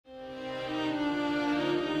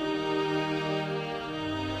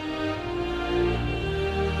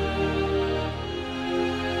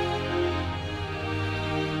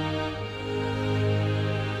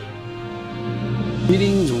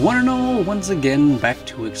Greetings, one and all, once again back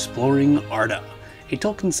to Exploring Arda, a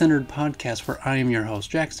Tolkien-centered podcast where I am your host,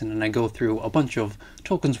 Jackson, and I go through a bunch of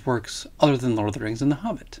Tolkien's works other than Lord of the Rings and The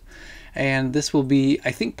Hobbit. And this will be,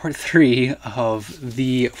 I think, part 3 of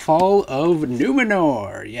the Fall of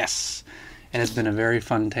Númenor. Yes, it has been a very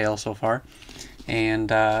fun tale so far. And,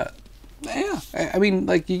 yeah, I mean,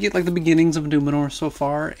 like, you get, like, the beginnings of Númenor so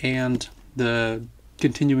far, and the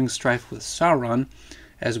continuing strife with Sauron,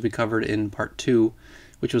 as we covered in part 2,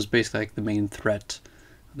 which was basically like the main threat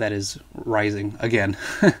that is rising again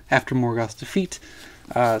after Morgoth's defeat.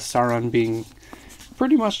 Sauron being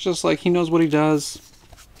pretty much just like he knows what he does,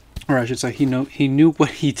 or I should say he knew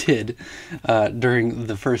what he did during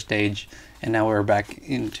the first age, and now we're back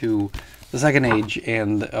into the second age,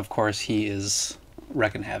 and of course he is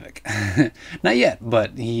wreaking havoc. Not yet,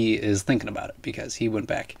 but he is thinking about it because he went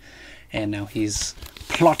back and now he's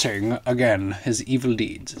plotting again his evil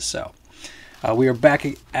deeds. So we are back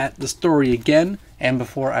at the story again, and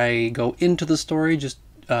before I go into the story, just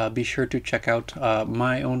be sure to check out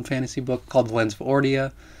my own fantasy book called The Lands of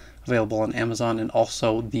Ordia, available on Amazon, and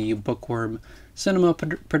also the Bookworm Cinema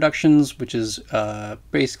Productions, which is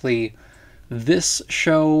basically this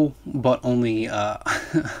show, but only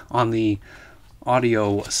on the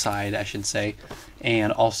audio side, I should say,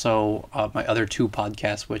 and also my other 2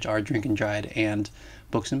 podcasts, which are Drink and Dried and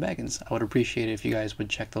Books and Baggins. I would appreciate it if you guys would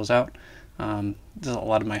check those out. There's a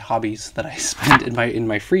lot of my hobbies that I spend in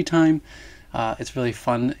my free time. It's really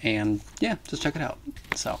fun, and yeah, just check it out.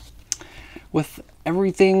 So, with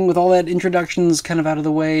all that introductions kind of out of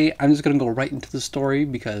the way, I'm just gonna go right into the story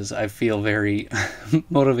because I feel very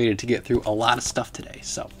motivated to get through a lot of stuff today.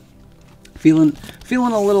 So, feeling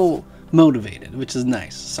a little motivated, which is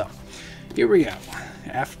nice. So, here we go.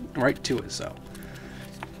 Right to it. So,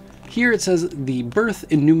 here it says the birth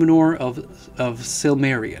in Númenor of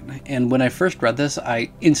Silmarillion, and when I first read this, I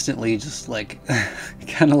instantly just like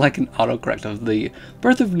kind of like an autocorrect of the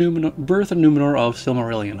birth of Númenor of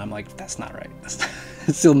Silmarillion. I'm like, that's not right. That's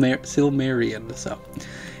Silmarillion. So,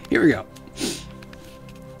 here we go.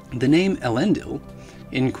 The name Elendil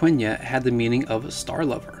in Quenya had the meaning of star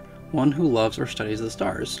lover, one who loves or studies the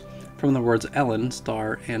stars, from the words Elen,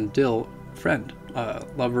 star, and Dil, friend,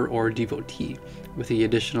 lover or devotee, with the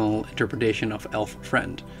additional interpretation of elf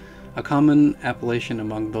friend, a common appellation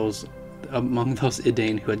among those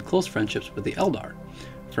Edain who had close friendships with the Eldar,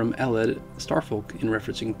 from Eled, starfolk, in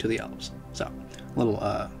referencing to the elves. So, a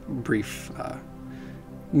little brief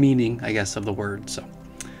meaning, I guess, of the word. So,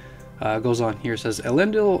 goes on here, says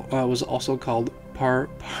Elendil was also called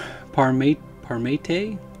Parmate.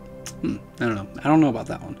 I don't know about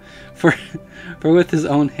that one. For with his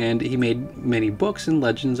own hand he made many books and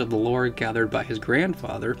legends of the lore gathered by his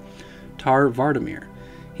grandfather, Tar Vardamir.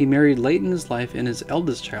 He married late in his life, and his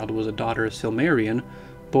eldest child was a daughter of Silmarion,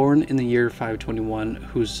 born in the year 521,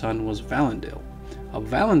 whose son was Valandil. Of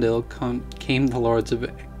Valandil came the lords of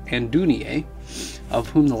Anduniae, of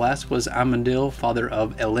whom the last was Amandil, father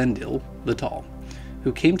of Elendil the Tall,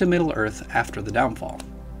 who came to Middle-earth after the downfall.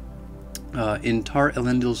 In Tar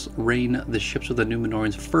Elendil's reign, the ships of the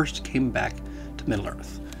Númenorians first came back to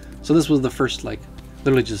Middle-earth. So this was the first, like,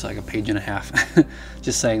 literally just like a page and a half,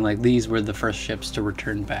 just saying, like, these were the first ships to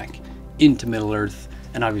return back into Middle-earth,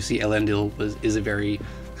 and obviously Elendil is a very,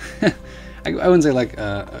 I wouldn't say like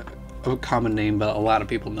a common name, but a lot of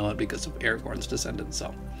people know it because of Aragorn's descendants.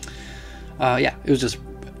 So, yeah, it was just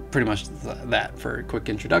pretty much that for a quick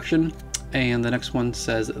introduction. And the next one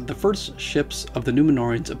says, the first ships of the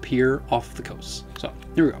Númenorians appear off the coast. So,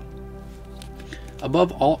 here we go.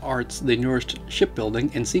 Above all arts, they nourished shipbuilding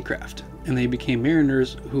and seacraft, and they became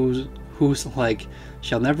mariners whose like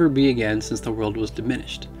shall never be again since the world was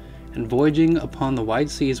diminished. And voyaging upon the wide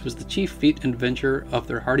seas was the chief feat and venture of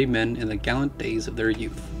their hardy men in the gallant days of their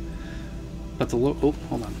youth. But the oh,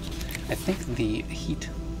 hold on. I think the heat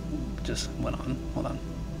just went on. Hold on.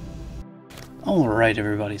 Alright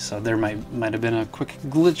everybody, so there might have been a quick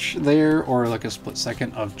glitch there, or like a split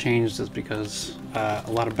second of change, just because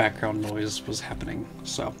a lot of background noise was happening.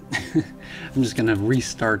 So I'm just gonna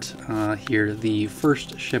restart here. The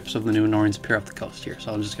first ships of the Númenorians appear off the coast here,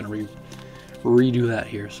 so I'm just gonna redo that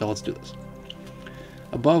here. So let's do this.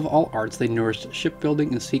 Above all arts they nourished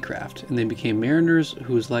shipbuilding and seacraft, and they became mariners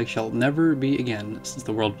whose like shall never be again since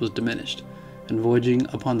the world was diminished. And voyaging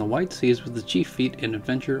upon the wide seas was the chief feat and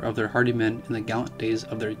adventure of their hardy men in the gallant days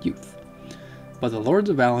of their youth. But the lords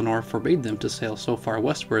of Valinor forbade them to sail so far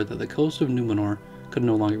westward that the coast of Númenor could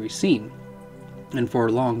no longer be seen, and for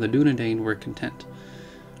long the Dunedain were content.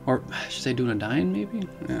 Or, I should say Dunedain, maybe?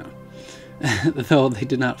 Yeah. though they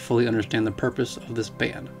did not fully understand the purpose of this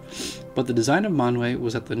ban. But the design of Manwë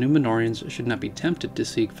was that the Númenorians should not be tempted to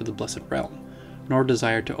seek for the Blessed Realm, nor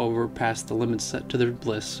desire to overpass the limits set to their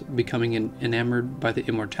bliss, becoming enamored by the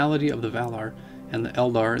immortality of the Valar and the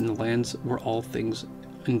Eldar in the lands where all things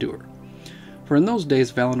endure. For in those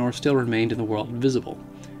days Valinor still remained in the world visible,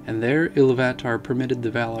 and there Ilúvatar permitted the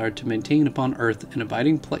Valar to maintain upon earth an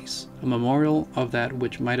abiding place, a memorial of that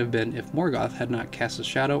which might have been if Morgoth had not cast a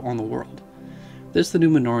shadow on the world. This the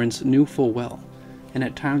Númenorians knew full well, and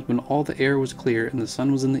at times when all the air was clear and the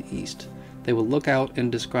sun was in the east, they would look out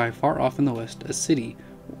and descry far off in the west a city,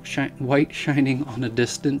 white shining on a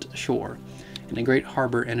distant shore, and a great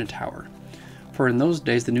harbor and a tower. For in those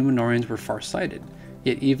days the Númenorians were far-sighted,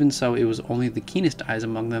 yet even so it was only the keenest eyes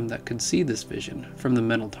among them that could see this vision, from the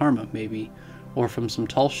Menel Tarma, maybe, or from some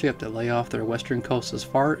tall ship that lay off their western coast as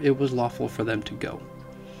far it was lawful for them to go.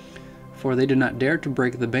 For they did not dare to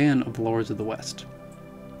break the ban of the lords of the west.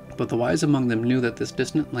 But the wise among them knew that this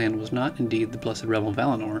distant land was not indeed the blessed realm of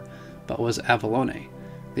Valinor, but was Avalone,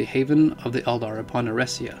 the haven of the Eldar upon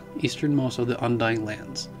Eresia, easternmost of the Undying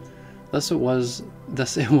Lands. Thus it was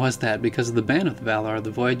that, because of the ban of the Valar,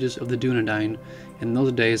 the voyages of the Dunedain in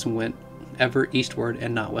those days went ever eastward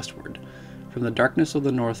and not westward, from the darkness of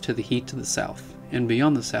the north to the heat to the south, and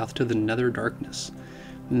beyond the south to the nether darkness.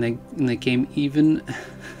 And they came even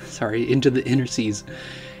into the inner seas,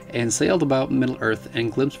 and sailed about Middle-earth,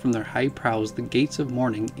 and glimpsed from their high prows the gates of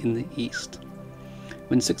morning in the east.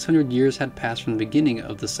 When 600 years had passed from the beginning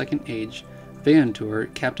of the Second Age,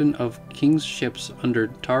 Veantur, captain of king's ships under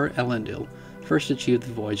Tar Elendil, first achieved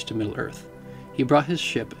the voyage to Middle-earth. He brought his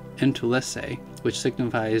ship Entulesse, which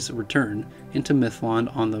signifies return, into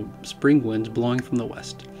Mithlond on the spring winds blowing from the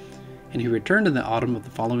west, and he returned in the autumn of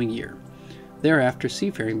the following year. Thereafter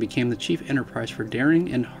seafaring became the chief enterprise for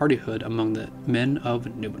daring and hardihood among the men of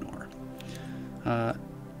Númenor.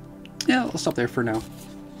 Yeah, I'll stop there for now.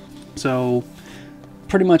 So,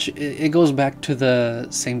 pretty much, it goes back to the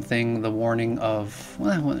same thing, the warning of,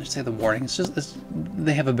 well, I wouldn't say the warning,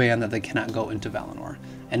 they have a ban that they cannot go into Valinor.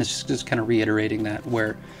 And it's just kind of reiterating that,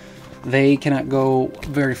 where they cannot go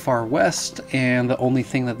very far west, and the only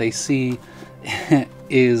thing that they see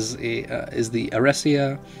is the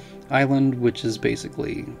Eresia Island, which is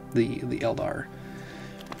basically the Eldar.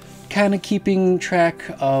 Kind of keeping track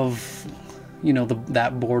of,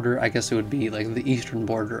 that border. I guess it would be like the eastern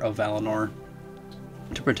border of Valinor,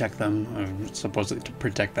 to protect them, supposedly to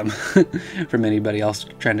protect them from anybody else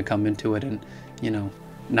trying to come into it and,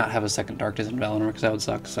 not have a second darkness in Valinor, because that would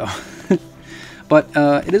suck, so. But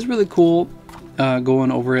it is really cool going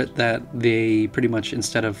over it, that they pretty much,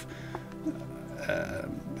 instead of,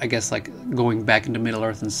 I guess, like, going back into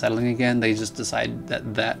Middle-earth and settling again, they just decide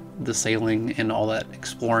that the sailing and all that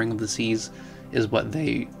exploring of the seas is what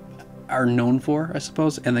they are known for, I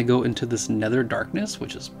suppose, and they go into this nether darkness,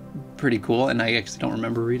 which is pretty cool, and I actually don't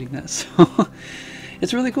remember reading that, so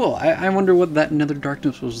it's really cool. I wonder what that nether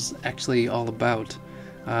darkness was actually all about,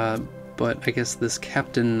 but I guess this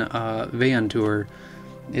Captain Veantur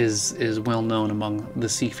is well known among the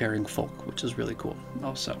seafaring folk, which is really cool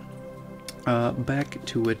also. Back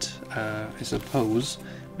to it, I suppose.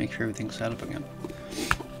 Make sure everything's set up again.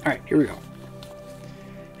 Alright, here we go.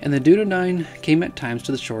 And the Dunedain came at times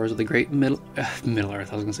to the shores of the great Middle-earth,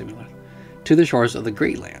 to the shores of the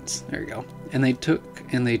Great Lands. There you go. And they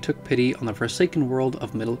took pity on the forsaken world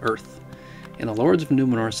of Middle-earth. And the lords of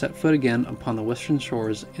Númenor set foot again upon the western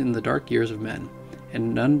shores in the dark years of men,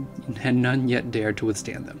 and none yet dared to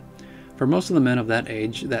withstand them. For most of the men of that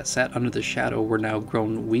age that sat under the shadow were now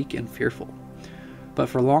grown weak and fearful. But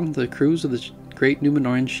for long the crews of the great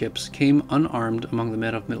Númenorian ships came unarmed among the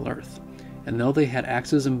men of Middle-earth. And though they had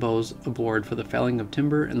axes and bows aboard for the felling of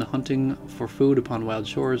timber and the hunting for food upon wild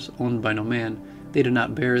shores owned by no man, they did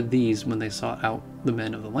not bear these when they sought out the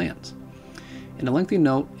men of the lands. In a lengthy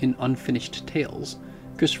note in Unfinished Tales,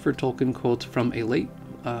 Christopher Tolkien quotes from a late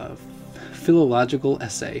philological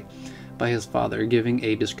essay by his father, giving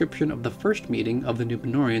a description of the first meeting of the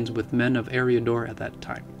Númenorians with men of Eriador at that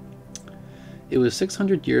time. It was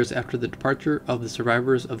 600 years after the departure of the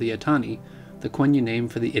survivors of the Etani, the Quenya name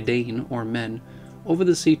for the Edain, or men, over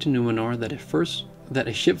the sea to Númenor, that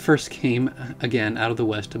a ship first came again out of the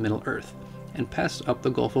west to Middle-earth, and passed up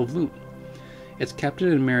the Gulf of Lune. Its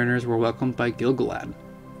captain and mariners were welcomed by Gil-galad,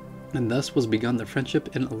 and thus was begun the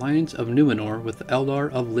friendship and alliance of Númenor with the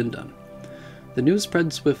Eldar of Lindon. The news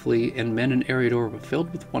spread swiftly, and men in Eriador were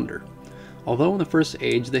filled with wonder. Although in the First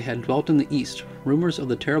Age they had dwelt in the east, rumors of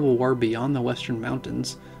the terrible war beyond the western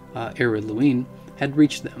mountains, Ered Luin, had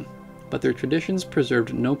reached them, but their traditions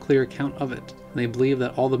preserved no clear account of it, and they believed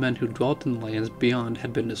that all the men who dwelt in the lands beyond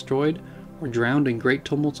had been destroyed were drowned in great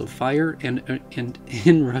tumults of fire and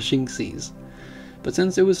in rushing seas. But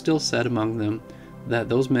since it was still said among them that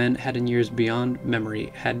those men had in years beyond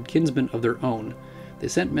memory had kinsmen of their own, they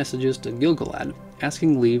sent messages to Gilgalad,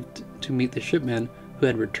 asking leave to meet the shipmen who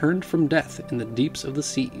had returned from death in the deeps of the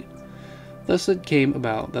sea. Thus it came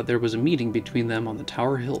about that there was a meeting between them on the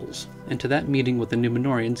Tower Hills, and to that meeting with the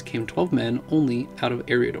Númenorians came 12 men only out of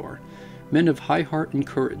Eriador, men of high heart and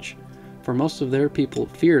courage, for most of their people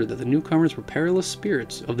feared that the newcomers were perilous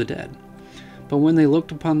spirits of the dead. But when they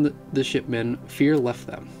looked upon the shipmen, fear left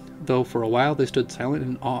them, though for a while they stood silent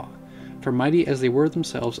in awe. For mighty as they were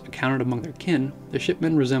themselves accounted among their kin, the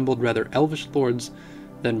shipmen resembled rather elvish lords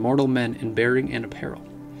than mortal men in bearing and apparel.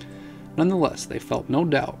 Nonetheless, they felt no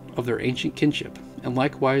doubt of their ancient kinship, and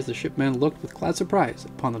likewise the shipmen looked with glad surprise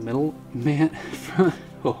upon the middle man.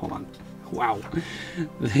 Oh, hold on. Wow.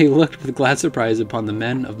 They looked with glad surprise upon the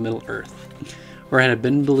men of Middle Earth, where it had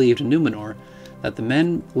been believed in Númenor that the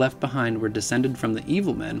men left behind were descended from the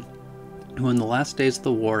evil men who in the last days of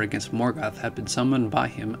the war against Morgoth had been summoned by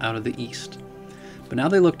him out of the east. But now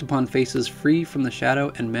they looked upon faces free from the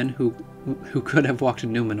shadow and men who could have walked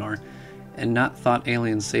in Númenor, and not thought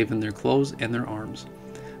aliens save in their clothes and their arms.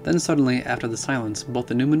 Then suddenly, after the silence, both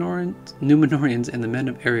the Númenorians and the men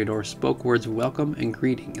of Eriador spoke words of welcome and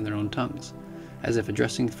greeting in their own tongues, as if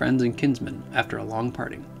addressing friends and kinsmen after a long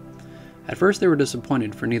parting. At first they were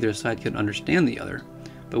disappointed, for neither side could understand the other,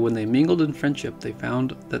 but when they mingled in friendship they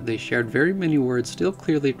found that they shared very many words still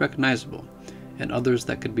clearly recognizable, and others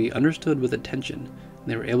that could be understood with attention, and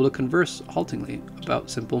they were able to converse haltingly about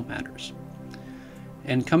simple matters.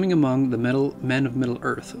 And coming among the men of Middle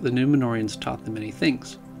Earth, the Númenorians taught them many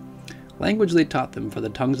things. Language they taught them, for the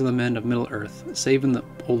tongues of the men of Middle Earth, save in the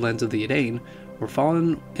old lands of the Edain, were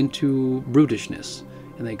fallen into brutishness,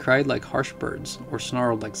 and they cried like harsh birds, or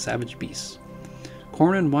snarled like savage beasts.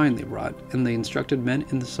 Corn and wine they brought, and they instructed men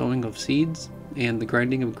in the sowing of seeds, and the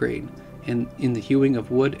grinding of grain, and in the hewing of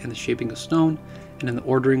wood, and the shaping of stone, and in the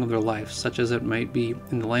ordering of their life, such as it might be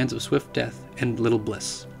in the lands of swift death and little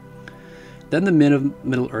bliss. Then the men of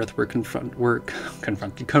Middle Earth were comforted.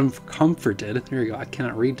 There you go, I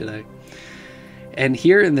cannot read today. And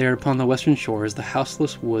here and there upon the western shores the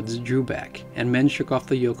houseless woods drew back, and men shook off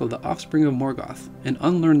the yoke of the offspring of Morgoth, and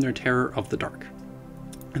unlearned their terror of the dark.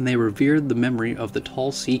 And they revered the memory of the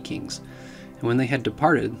tall sea kings, and when they had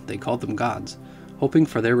departed they called them gods, hoping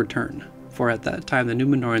for their return. For at that time the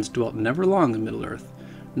Númenorians dwelt never long in Middle Earth,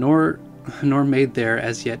 nor made there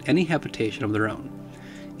as yet any habitation of their own.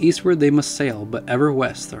 Eastward they must sail, but ever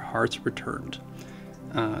west their hearts returned.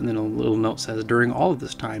 And then a little note says, during all of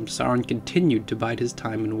this time, Sauron continued to bide his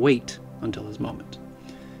time and wait until his moment.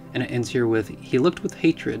 And it ends here with, he looked with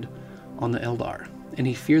hatred on the Eldar, and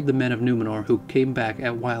he feared the men of Númenor who came back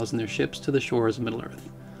at whiles in their ships to the shores of Middle Earth.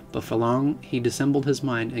 But for long he dissembled his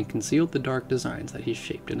mind and concealed the dark designs that he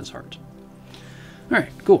shaped in his heart.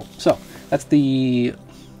 Alright, cool. So, that's the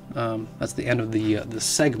end of the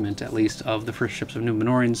segment, at least, of the first ships of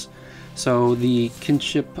Númenorians. So the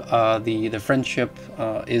kinship, the friendship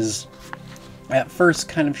is at first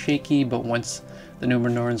kind of shaky, but once the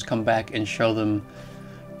Númenorians come back and show them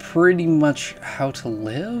pretty much how to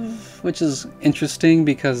live, which is interesting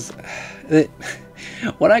because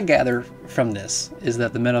what I gather from this is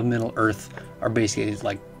that the men of Middle Earth are basically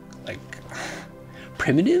like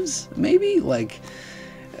primitives, maybe, like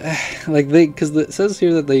they, because it says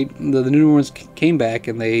here that the Númenorians came back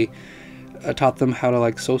and they taught them how to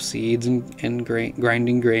like sow seeds and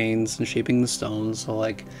grinding grains and shaping the stones. So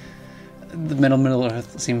like the Middle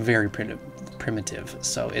Earth seem very primitive.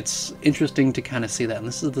 So it's interesting to kind of see that. And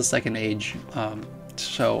this is the Second Age.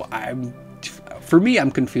 So for me, I'm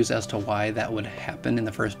confused as to why that would happen in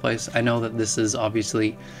the first place. I know that this is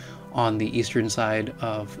obviously on the eastern side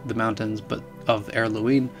of the mountains, but of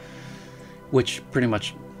Erluin, which pretty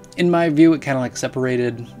much, in my view, it kind of like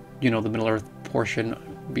separated, the Middle Earth portion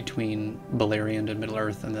between Beleriand and Middle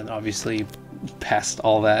Earth, and then obviously past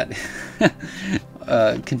all that,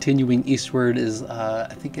 continuing eastward is,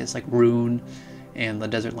 I think it's like Rune and the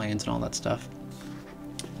Desert Lands and all that stuff.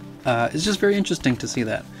 It's just very interesting to see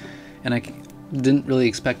that, and I didn't really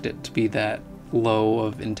expect it to be that low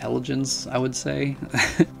of intelligence, I would say.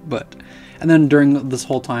 And then during this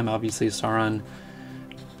whole time, obviously Sauron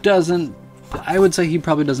I would say he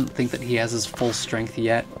probably doesn't think that he has his full strength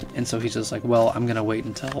yet, and so he's just like, well, I'm gonna wait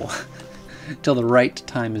until the right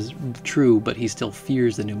time is true, but he still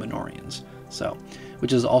fears the Númenorians. So,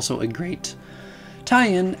 which is also a great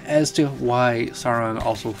tie-in as to why Sauron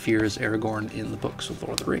also fears Aragorn in the books of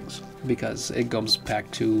Lord of the Rings, because it goes back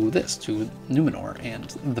to this, to Númenor and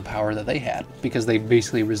the power that they had, because they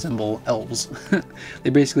basically resemble elves. They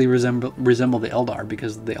basically resemble the Eldar,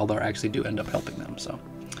 because the Eldar actually do end up helping them. So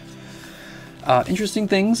interesting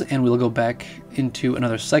things, and we'll go back into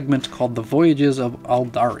another segment called The Voyages of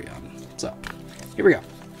Eldarion. So here we go.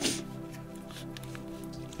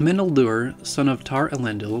 Meneldur, son of Tar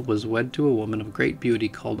Elendil, was wed to a woman of great beauty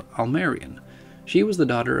called Almerian. She was the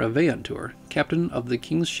daughter of Veantur, captain of the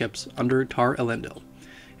king's ships under Tar Elendil.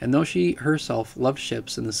 And though she herself loved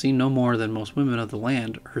ships and the sea no more than most women of the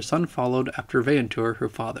land, her son followed after Veantur, her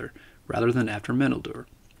father, rather than after Meneldur.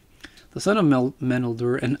 The son of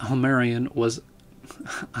Meneldur and Almerian was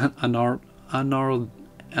Anardil.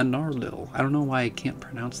 I don't know why I can't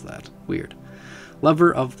pronounce that. Weird.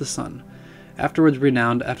 Lover of the sun. Afterwards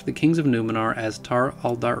renowned after the kings of Númenor as Tar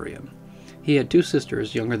Eldarion. He had two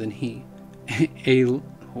sisters younger than he, Elenel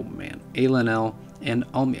and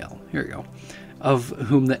Almiel, here we go, of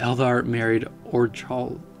whom the Eldar married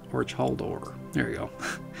Orchaldor, there we go,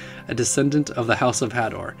 a descendant of the house of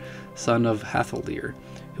Hador, son of Hathaldir,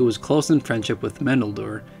 who was close in friendship with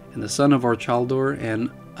Meneldur, and the son of Orchaldor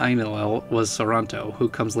and Ainilel was Soranto, who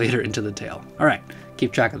comes later into the tale. Alright,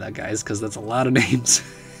 keep track of that, guys, because that's a lot of names.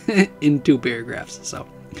 In 2 paragraphs. So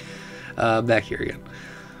back here again.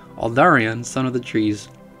 Eldarion, son of the trees,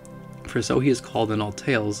 for so he is called in all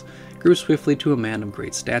tales, grew swiftly to a man of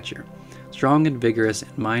great stature, strong and vigorous in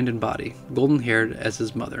mind and body, golden-haired as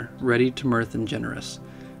his mother, ready to mirth and generous,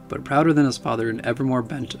 but prouder than his father and ever more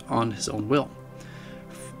bent on his own will.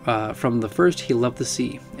 From the first he loved the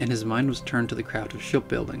sea, and his mind was turned to the craft of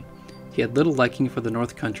shipbuilding. He had little liking for the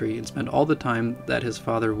north country, and spent all the time that his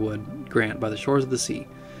father would grant by the shores of the sea,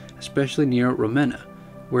 especially near Romena,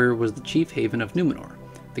 where was the chief haven of Númenor,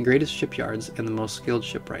 the greatest shipyards and the most skilled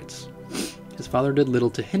shipwrights. His father did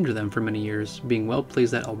little to hinder them for many years, being well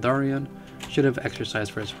pleased that Eldarion should have exercise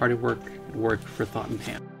for his hardy work and work for thought and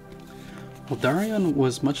hand. Eldarion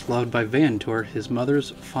was much loved by Veantur, his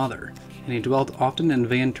mother's father, and he dwelt often in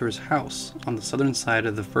Veantur's house on the southern side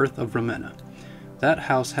of the firth of Romena. That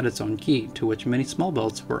house had its own key, to which many small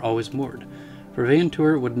boats were always moored, for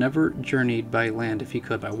Veantur would never journey by land if he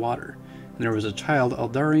could by water, and there was a child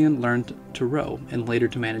Eldarion learned to row, and later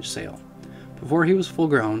to manage sail. Before he was full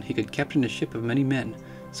grown, he could captain a ship of many men,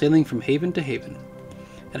 sailing from haven to haven.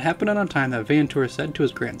 It happened on a time that Veantur said to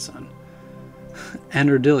his grandson,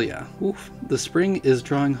 Anardilia, the spring is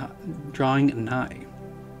drawing nigh,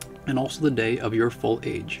 and also the day of your full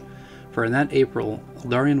age, for in that April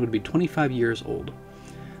Eldarion would be 25 years old.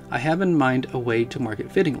 I have in mind a way to mark it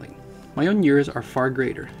fittingly. My own years are far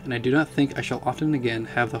greater, and I do not think I shall often again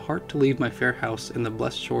have the heart to leave my fair house in the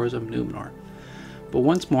blessed shores of Númenor. But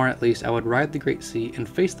once more at least I would ride the great sea and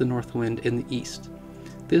face the north wind in the east.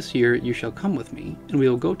 This year you shall come with me, and we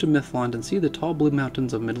will go to Mithlond and see the tall blue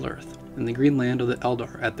mountains of Middle-earth, and the green land of the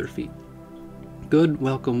Eldar at their feet. Good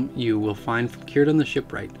welcome you will find from Círdan the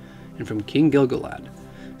shipwright, and from King Gil-galad.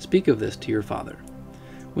 Speak of this to your father.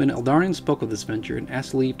 When Eldarion spoke of this venture and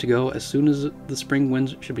asked leave to go as soon as the spring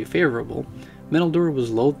winds should be favorable, Meneldur was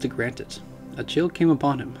loath to grant it. A chill came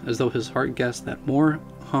upon him, as though his heart guessed that more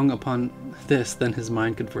hung upon this than his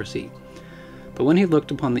mind could foresee. But when he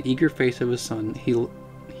looked upon the eager face of his son, he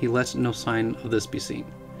let no sign of this be seen.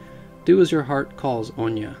 Do as your heart calls,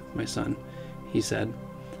 Onya, my son, he said.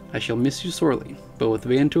 I shall miss you sorely, but with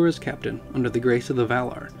Veantur as captain, under the grace of the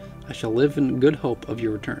Valar, I shall live in good hope of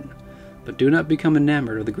your return. But do not become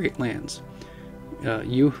enamored of the great lands,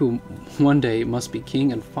 you who one day must be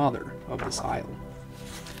king and father of this isle.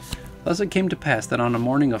 Thus it came to pass that on a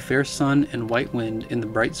morning of fair sun and white wind, in the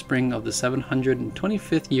bright spring of the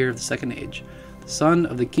 725th year of the Second Age, the son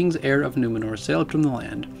of the king's heir of Númenor sailed from the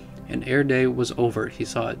land, and ere day was over he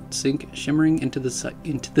saw it sink shimmering into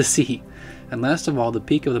the sea, and last of all the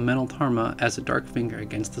peak of the Meneltarma as a dark finger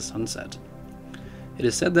against the sunset. It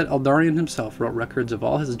is said that Eldarion himself wrote records of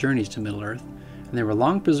all his journeys to Middle-earth, and they were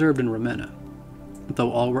long preserved in Romena,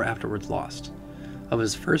 though all were afterwards lost. Of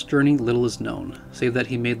his first journey little is known, save that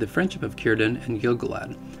he made the friendship of Círdan and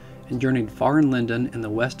Gil-galad, and journeyed far in Lindon in the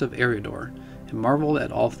west of Eriador, and marveled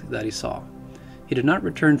at all that he saw. He did not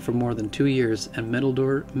return for more than 2 years, and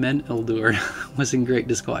Meneldur was in great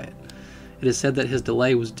disquiet. It is said that his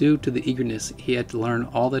delay was due to the eagerness he had to learn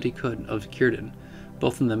all that he could of Círdan,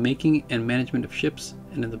 both in the making and management of ships,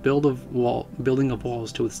 and in the building of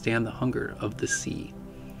walls to withstand the hunger of the sea.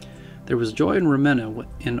 There was joy in Romena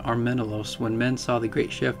in Armenelos when men saw the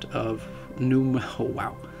great shift of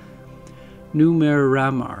Númenoreans,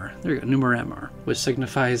 which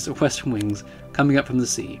signifies western wings, coming up from the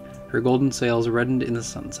sea, Her golden sails reddened in the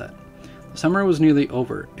sunset. The summer was nearly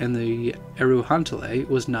over, and the Eruhantale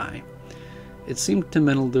was nigh. It seemed to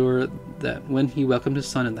Meneldur that when he welcomed his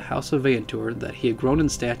son in the house of Vaentur that he had grown in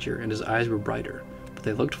stature and his eyes were brighter, but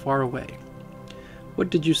they looked far away. What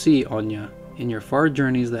did you see, Onya, in your far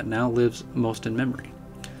journeys that now lives most in memory?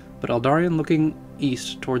 But Eldarion, looking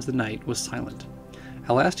east towards the night, was silent.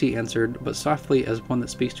 At last he answered, but softly as one that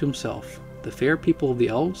speaks to himself, the fair people of the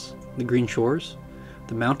Elves, the green shores,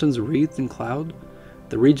 the mountains wreathed in cloud,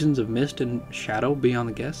 the regions of mist and shadow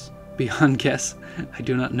beyond guess, I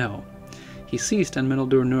do not know. He ceased, and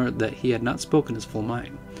Meneldur knew that he had not spoken his full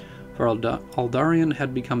mind, for Eldarion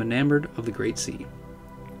had become enamored of the great sea,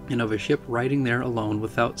 and of a ship riding there alone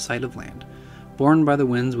without sight of land, borne by the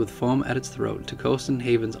winds with foam at its throat to coasts and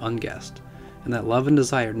havens unguessed, and that love and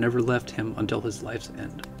desire never left him until his life's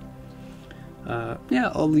end.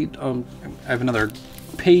 Yeah, I'll lead. I have another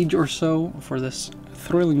page or so for this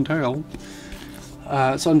thrilling tale,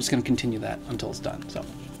 so I'm just going to continue that until it's done. So,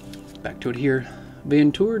 back to it here.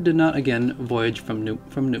 Vaentur did not again voyage from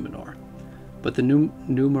Númenor, but the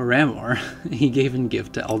Númenoreans he gave in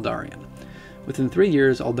gift to Eldarion. Within 3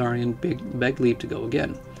 years, Eldarion begged leave to go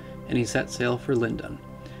again, and he set sail for Lindon.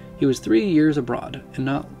 He was 3 years abroad, and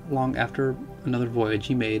not long after another voyage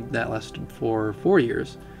he made that lasted for 4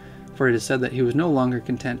 years, for it is said that he was no longer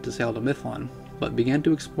content to sail to Mithlon, but began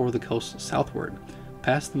to explore the coast southward,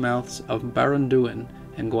 past the mouths of Barunduin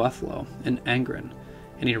and Gwathlo and Angren,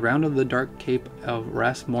 and he rounded the dark cape of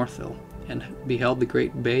Ras Morthil, and beheld the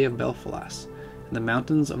great bay of Belfalas, and the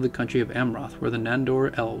mountains of the country of Amroth, where the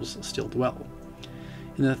Nandor elves still dwell.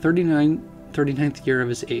 In the 39th year of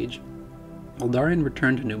his age, Eldarion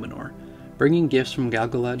returned to Númenor, bringing gifts from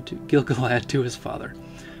Gilgalad to his father.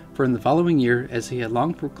 For in the following year, as he had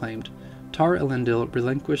long proclaimed, Tar Elendil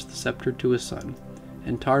relinquished the scepter to his son,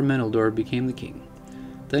 and Tar Meneldur became the king.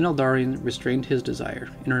 Then Eldarion restrained his desire,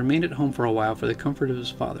 and remained at home for a while for the comfort of his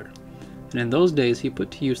father. And in those days he put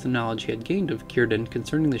to use the knowledge he had gained of Círdan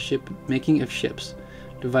concerning the making of ships,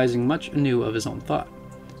 devising much anew of his own thought.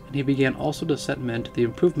 And he began also to set men to the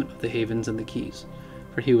improvement of the havens and the quays,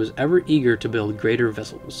 for he was ever eager to build greater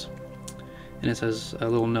vessels. And it says a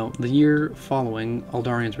little note, the year following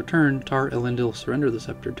Eldarion's return, Tar Elendil surrendered the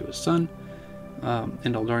scepter to his son,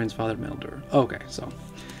 and Eldarion's father Meneldur. Okay, so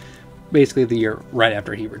basically the year right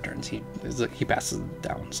after he returns, he passes it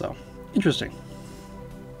down. So interesting.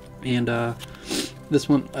 And this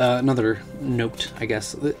one, another note, I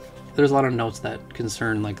guess. There's a lot of notes that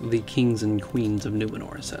concern like the kings and queens of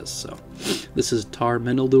Númenor, it says. So this is Tar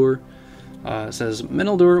Meneldur. It says,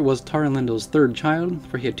 Meneldur was Tar Elendil's third child,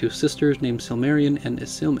 for he had 2 sisters named Silmarion and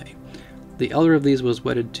Isilme. The elder of these was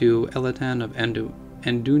wedded to Edain of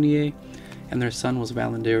Númenor, and their son was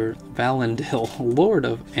Valendil, lord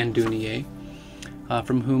of Númenor,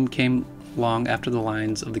 from whom came long after the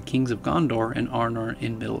lines of the kings of Gondor and Arnor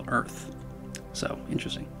in Middle-earth. So,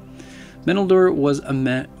 interesting. Meneldur was a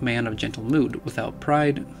man of gentle mood, without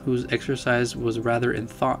pride, whose exercise was rather in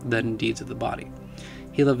thought than in deeds of the body.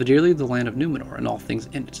 He loved dearly the land of Númenor and all things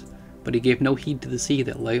in it, but he gave no heed to the sea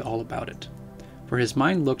that lay all about it. For his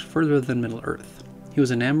mind looked further than Middle-earth. He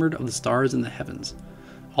was enamored of the stars in the heavens.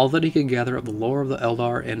 All that he could gather of the lore of the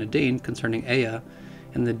Eldar and Edain concerning Ea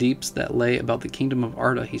and the deeps that lay about the kingdom of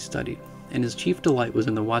Arda he studied, and his chief delight was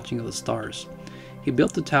in the watching of the stars. He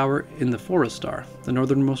built a tower in the Forest Star, the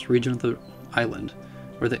northernmost region of the island,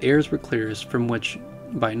 where the airs were clearest, from which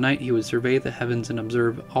by night he would survey the heavens and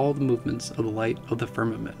observe all the movements of the light of the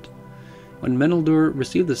firmament. When Meneldur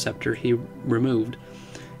received the scepter, he removed,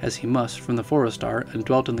 as he must, from the Forest Star, and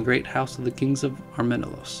dwelt in the great house of the kings of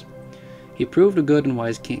Armenelos. He proved a good and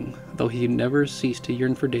wise king, though he never ceased to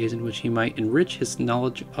yearn for days in which he might enrich his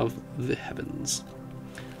knowledge of the heavens.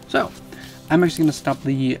 So, I'm actually going to stop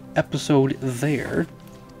the episode there.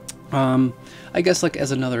 I guess like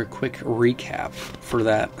as another quick recap for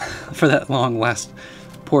that long last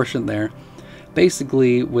portion there.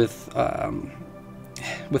 Basically, with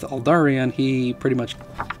Eldarion, he pretty much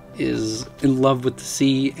is in love with the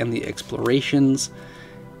sea and the explorations,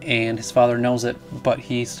 and his father knows it, but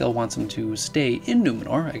he still wants him to stay in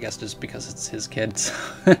Númenor, I guess just because it's his kids.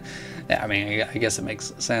 Yeah, I mean, I guess it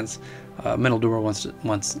makes sense. Meneldur wants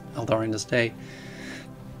Eldarion to stay,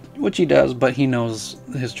 which he does, but he knows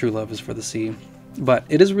his true love is for the sea. But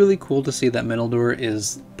it is really cool to see that Meneldur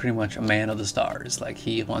is pretty much a man of the stars. Like,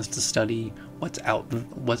 he wants to study what's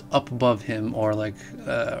up above him, or like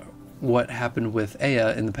what happened with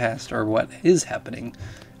Ea in the past, or what is happening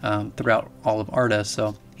throughout all of Arda.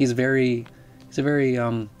 So he's a very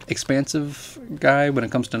expansive guy when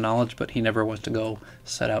it comes to knowledge, but he never wants to go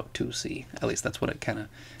set out to sea. At least that's what it kind of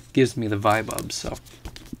gives me the vibe of. So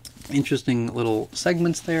interesting little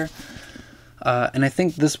segments there. And I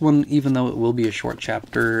think this one, even though it will be a short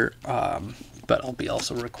chapter, but I'll be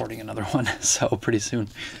also recording another one, so pretty soon.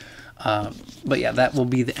 But yeah, that will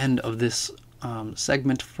be the end of this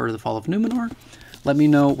segment for the Fall of Númenor. Let me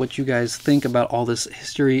know what you guys think about all this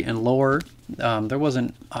history and lore. There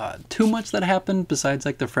wasn't too much that happened besides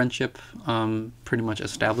like the friendship pretty much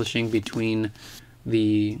establishing between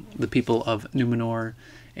the people of Númenor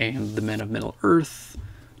and the men of Middle-earth.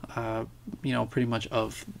 You know, pretty much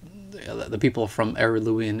of the people from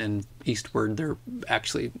Erilluin and eastward. They're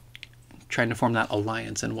actually trying to form that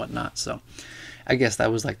alliance and whatnot. So I guess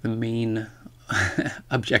that was like the main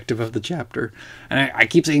objective of the chapter. And I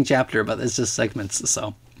keep saying chapter, but it's just segments.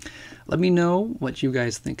 So let me know what you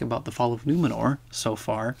guys think about the Fall of Númenor so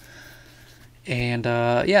far. And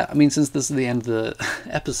yeah, I mean, since this is the end of the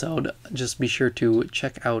episode, just be sure to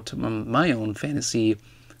check out my own fantasy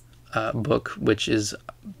book, which is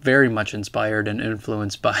very much inspired and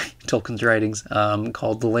influenced by Tolkien's writings,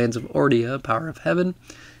 called The Lands of Ordia, Power of Heaven.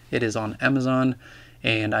 It is on Amazon,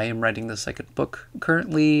 and I am writing the second book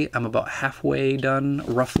currently. I'm about halfway done,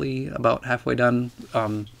 roughly about halfway done,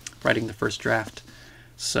 writing the first draft.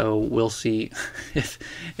 So we'll see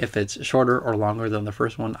if it's shorter or longer than the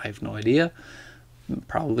first one. I have no idea.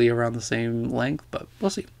 Probably around the same length, but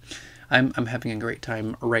we'll see. I'm having a great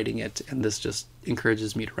time writing it, and this just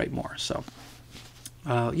encourages me to write more. So,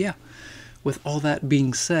 yeah. With all that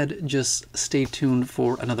being said, just stay tuned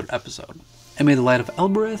for another episode. And may the light of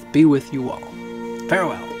Elbereth be with you all.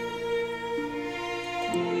 Farewell.